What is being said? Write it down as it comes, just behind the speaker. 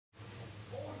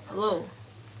Hello,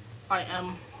 I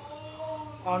am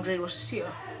Andre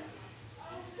Rosicea.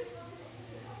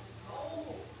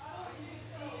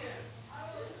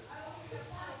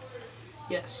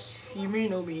 Yes, you may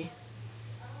know me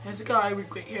as the guy with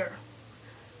great hair.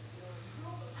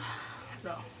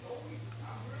 No,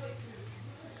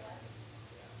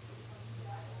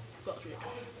 that was weird.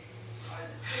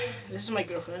 This is my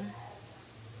girlfriend.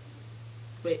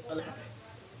 Wait, other hand.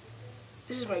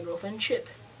 This is my girlfriend, Chip.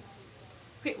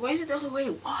 Wait, why is it the other way?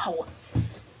 Wow.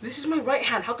 This is my right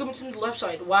hand. How come it's in the left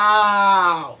side?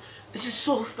 Wow. This is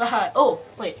so fat. Oh,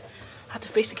 wait. I have to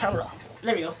face the camera.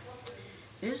 There we go.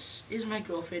 This is my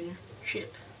girlfriend,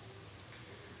 Chip.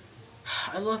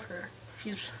 I love her.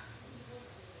 She's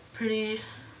pretty,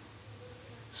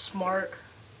 smart,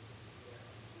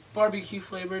 barbecue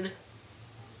flavored,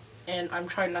 and I'm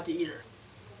trying not to eat her.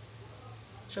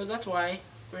 So that's why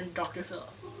we're in Dr. Phil.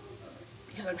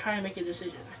 Because I'm trying to make a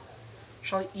decision.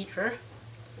 Shall I eat her?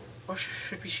 Or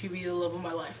should she be the love of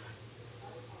my life?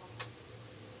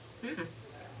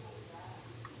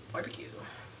 Barbecue.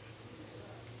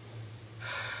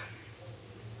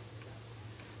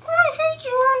 I hate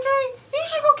you, Andre. You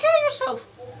should go kill yourself.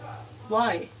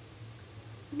 Why?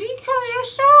 Because you're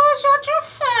such a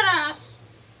fat ass.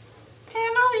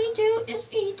 And all you do is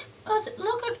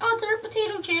look at other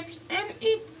potato chips and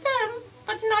eat them,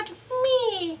 but not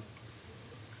me.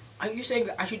 Are you saying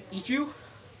that I should eat you?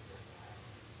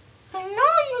 No,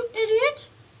 you idiot.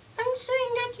 I'm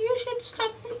saying that you should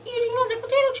stop eating other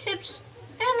potato chips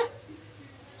and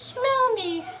smell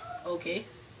me. Okay.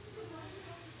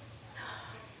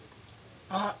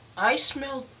 I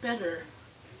smell better.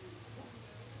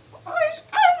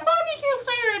 I'm barbecue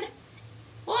flavored.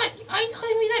 What? Are you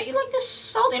telling me that you like this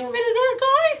salt and vinegar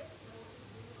guy?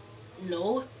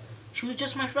 No, she was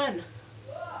just my friend.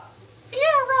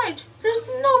 Yeah, right. There's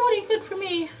nobody good for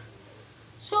me.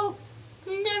 So,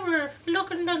 never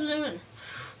look another one.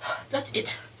 That's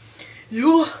it.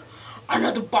 You are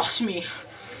not the boss of me.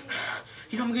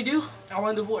 You know what I'm gonna do? I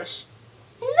want a divorce.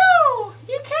 No,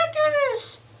 you can't do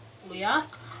this. Oh, yeah?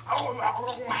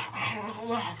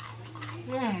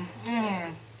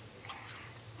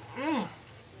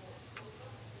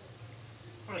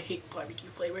 I hate barbecue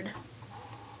flavored.